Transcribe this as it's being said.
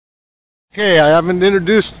Okay, I haven't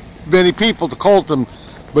introduced many people to Colton,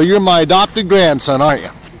 but you're my adopted grandson, aren't you?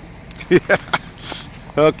 Yeah.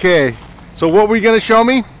 Okay, so what were you going to show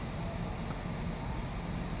me?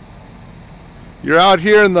 You're out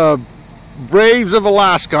here in the Braves of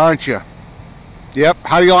Alaska, aren't you? Yep.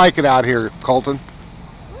 How do you like it out here, Colton?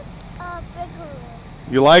 Bigger.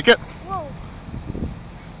 You like it? Whoa.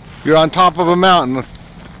 You're on top of a mountain.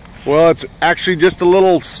 Well, it's actually just a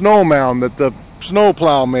little snow mound that the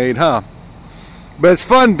snowplow made, huh? But it's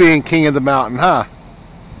fun being king of the mountain, huh?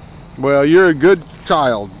 Well, you're a good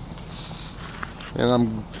child. And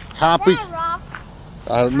I'm happy.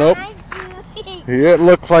 Nope. Yeah, it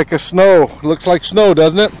looks like a snow. Looks like snow,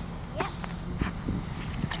 doesn't it? Yep.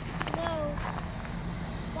 No.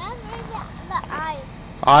 That's the ice.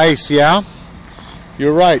 Ice, yeah?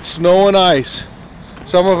 You're right, snow and ice.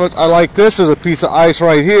 Some of it, I like this as a piece of ice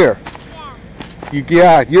right here.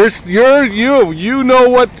 Yeah. You know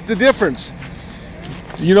what the difference.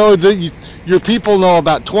 You know, your people know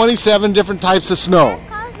about 27 different types of snow. That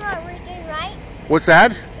car's not working, right? What's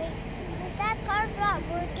that? That car's not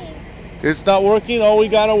working. It's not working? Oh, we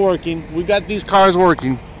got it working. We got these cars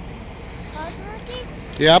working. Car's working?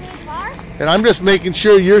 Yep. The car? And I'm just making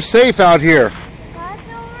sure you're safe out here. The car's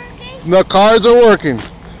not working? The cars are working.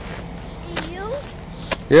 And you?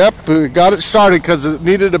 Yep, we got it started because it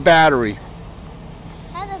needed a battery.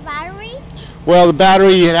 Has a battery? Well, the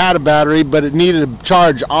battery, it had a battery, but it needed a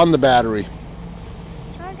charge on the battery.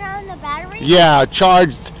 Charge on the battery? Yeah,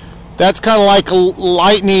 charged. That's kind of like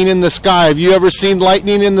lightning in the sky. Have you ever seen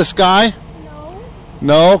lightning in the sky? No.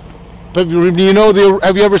 No? But you know,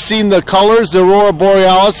 have you ever seen the colors, the aurora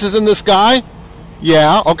borealis is in the sky?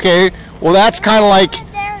 Yeah, okay. Well, that's kind of like,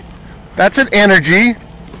 that's an energy.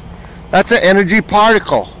 That's an energy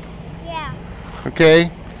particle. Yeah.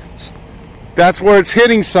 Okay? That's where it's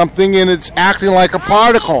hitting something and it's acting like a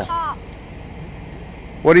particle.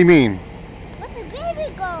 What do you mean? Where's the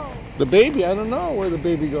baby go? The baby? I don't know where the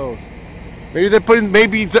baby goes. Maybe they're putting,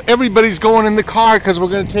 everybody's going in the car because we're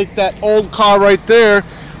going to take that old car right there,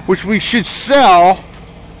 which we should sell.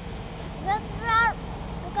 Because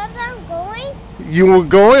I'm going? You were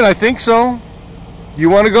going? I think so. You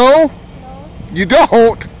want to go? No. You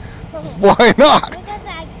don't? Why not? Because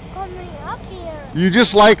I'm coming up here. You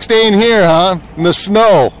just like staying here, huh? In the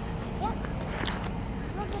snow. Yep.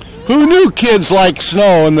 Who knew kids like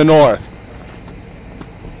snow in the north?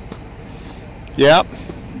 Yep.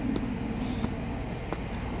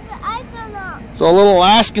 The ice or not? So little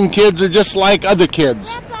Alaskan kids are just like other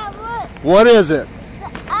kids. That's not wood. What is it?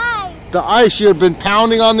 The ice. The ice. You've been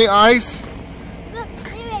pounding on the ice? Look,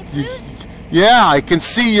 see my shoes? Yeah, I can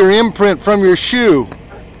see your imprint from your shoe. See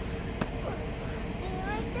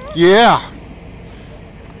right there? Yeah.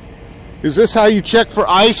 Is this how you check for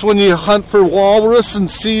ice when you hunt for walrus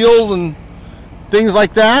and seal and things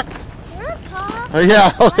like that? Grandpa,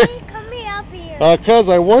 Yeah. why are you coming up here? Because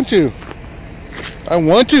I want to. I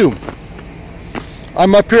want to.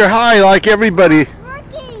 I'm up here high like everybody.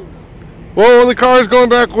 Working. Whoa, the car's going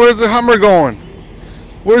back. Where's the Hummer going?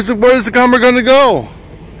 Where's the Hummer going to go?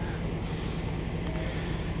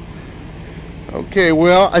 Okay,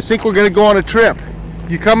 well, I think we're going to go on a trip.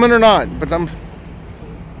 You coming or not? But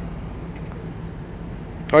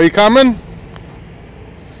Are you coming?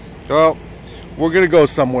 Well, we're going to go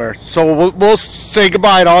somewhere. So we'll say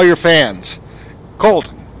goodbye to all your fans.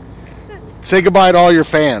 Colton, say goodbye to all your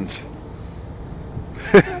fans.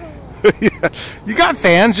 Yeah. You got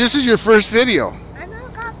fans. This is your first video. I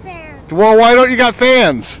don't got fans. Well, why don't you got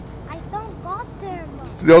fans? I don't got them.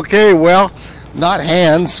 Okay, well, not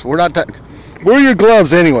hands. We're not that. Where are your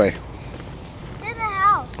gloves anyway? In the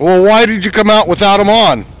house. Well, why did you come out without them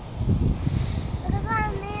on? Because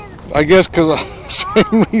I'm in. I guess because of the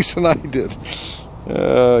same reason I did.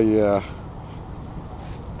 Yeah.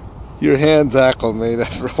 Your hands acclimate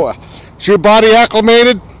after a while. Is your body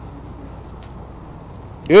acclimated?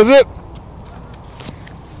 Is it?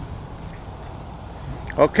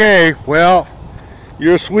 Okay, well,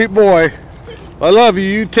 you're a sweet boy. I love you.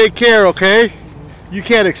 You take care, okay? You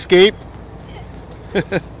can't escape.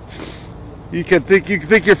 You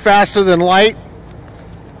think you're faster than light?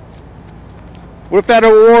 What if that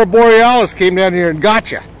aurora borealis came down here and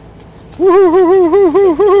got you?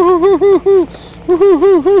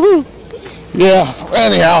 Yeah.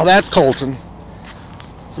 Anyhow, that's Colton.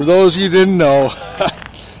 For those of you who didn't know,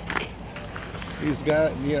 he's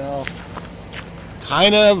got, you know,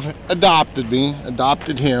 kind of adopted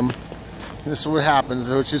him. This is what happens,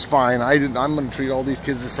 which is fine. I'm going to treat all these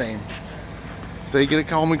kids the same. If they get to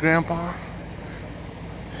call me Grandpa,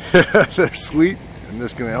 they're sweet. I'm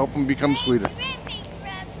just going to help them become sweeter.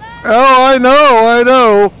 Oh, I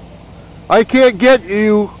know. I can't get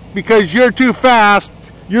you because you're too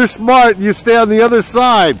fast. You're smart and you stay on the other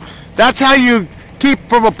side. That's how you keep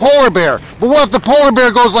from a polar bear. But what if the polar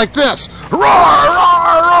bear goes like this? Roar, roar,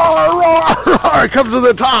 roar, roar, roar. It comes to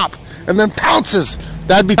the top and then pounces.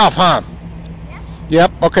 That'd be tough, huh?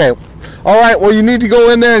 Yep, okay. Alright, well you need to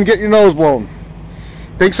go in there and get your nose blown.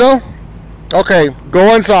 Think so? Okay,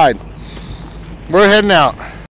 go inside. We're heading out.